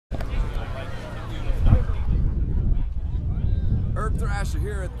Thrasher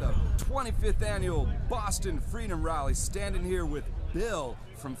here at the 25th annual Boston Freedom Rally, standing here with Bill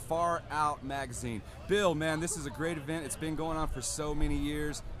from Far Out Magazine. Bill, man, this is a great event. It's been going on for so many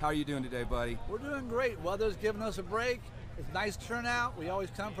years. How are you doing today, buddy? We're doing great. Weather's giving us a break. It's a nice turnout. We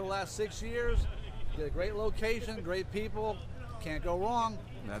always come for the last 6 years. Get a great location, great people. Can't go wrong.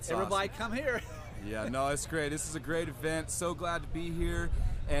 That's Everybody awesome. come here. Yeah, no, it's great. This is a great event. So glad to be here.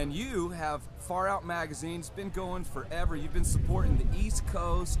 And you have Far Out Magazine. It's been going forever. You've been supporting the East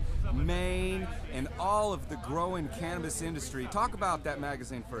Coast, Maine, and all of the growing cannabis industry. Talk about that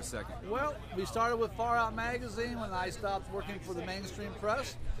magazine for a second. Well, we started with Far Out Magazine when I stopped working for the mainstream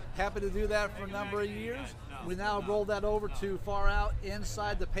press. Happy to do that for a number of years. We now rolled that over to Far Out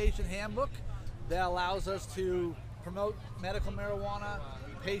inside the patient handbook. That allows us to promote medical marijuana,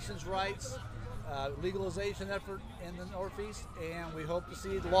 patients' rights, legalization effort in the Northeast, and we hope to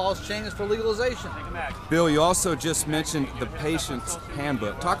see the laws changed for legalization. Bill, you also just mentioned the patient's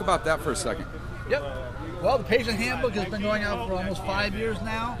handbook. Talk about that for a second. Yep. Well, the patient handbook has been going out for almost 5 years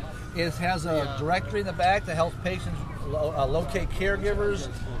now. It has a directory in the back that helps patients locate caregivers,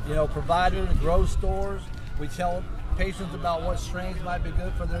 providers, grow stores. We tell patients about what strains might be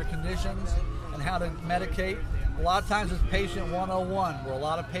good for their conditions and how to medicate. A lot of times it's patient 101, where a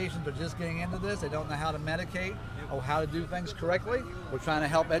lot of patients are just getting into this. They don't know how to medicate or how to do things correctly. We're trying to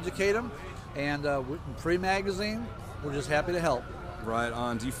help educate them. And Free Magazine, we're just happy to help. Right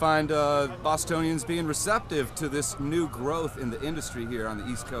on. Do you find Bostonians being receptive to this new growth in the industry here on the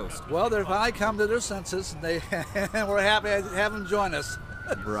East Coast? Well, they've finally come to their senses. And we're happy to have them join us.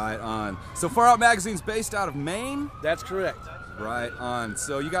 Right on. So Far Out Magazine's based out of Maine? That's correct. Right on.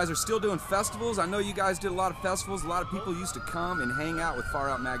 So you guys are still doing festivals? I know you guys did a lot of festivals. A lot of people used to come and hang out with Far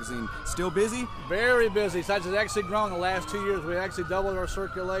Out Magazine. Still busy? Very busy. Since it's actually grown the last 2 years, we actually doubled our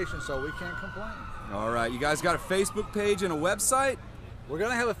circulation, so we can't complain. All right. You guys got a Facebook page and a website? We're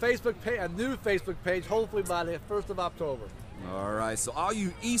going to have a Facebook page, a new Facebook page, hopefully by the 1st of October. All right. So all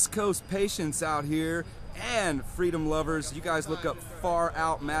you East Coast patients out here and freedom lovers, you guys look up Far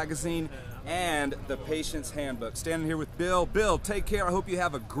Out Magazine and the Patient's Handbook. Standing here with Bill. Bill, take care. I hope you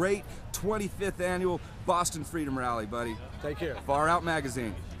have a great 25th annual Boston Freedom Rally, buddy. Take care. Far Out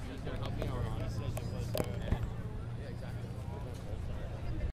Magazine.